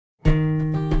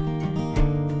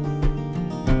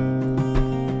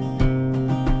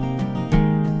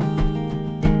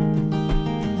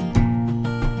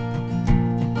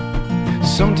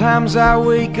Sometimes I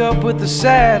wake up with the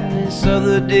sadness,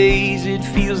 other days it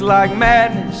feels like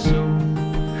madness. So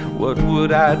what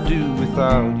would I do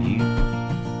without you?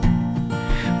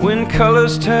 When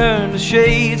colors turn to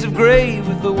shades of gray,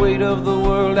 with the weight of the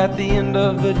world at the end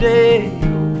of the day,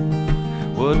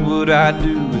 what would I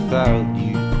do without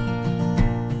you?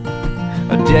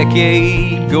 A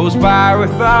decade goes by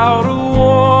without a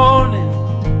warning,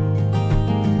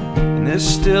 and there's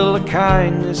still a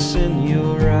kindness in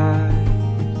your eyes.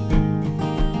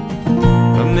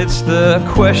 Amidst the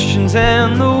questions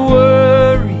and the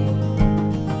worry,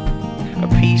 a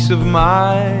peace of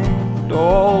mind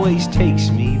always takes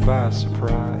me by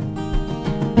surprise.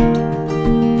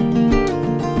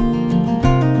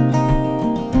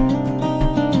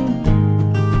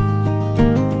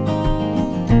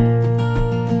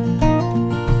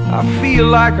 I feel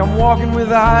like I'm walking with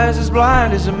eyes as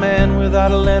blind as a man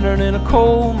without a lantern in a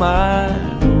coal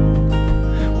mine.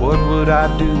 What would I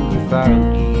do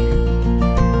without you?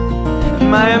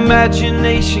 My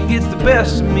imagination gets the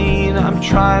best of me, and I'm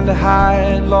trying to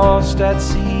hide, lost at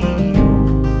sea.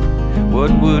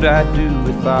 What would I do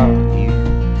without you?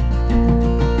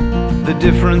 The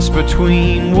difference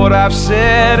between what I've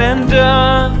said and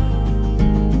done,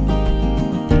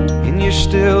 and you're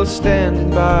still standing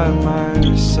by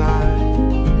my side.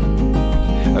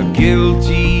 A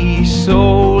guilty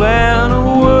soul and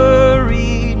a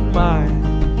worried mind.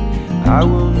 I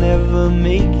will never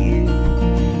make it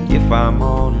if I'm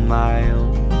on my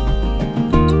own.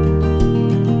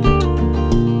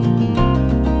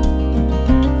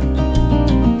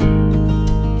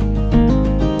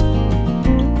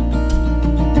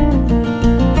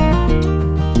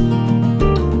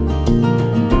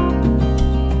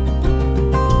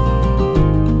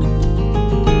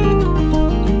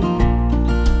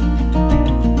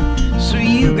 So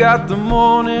you got the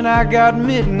morning, I got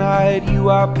midnight. You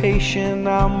are patient,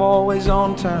 I'm always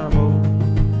on time. Oh,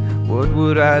 what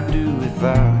would I do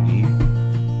without you?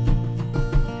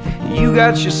 You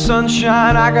got your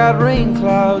sunshine, I got rain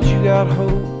clouds. You got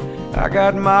hope, I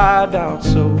got my doubts.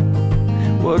 So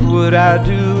what would I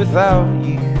do without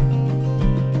you?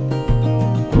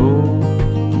 Oh,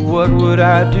 what would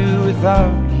I do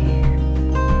without you?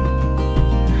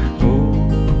 Oh,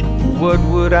 what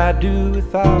would I do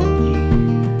without you?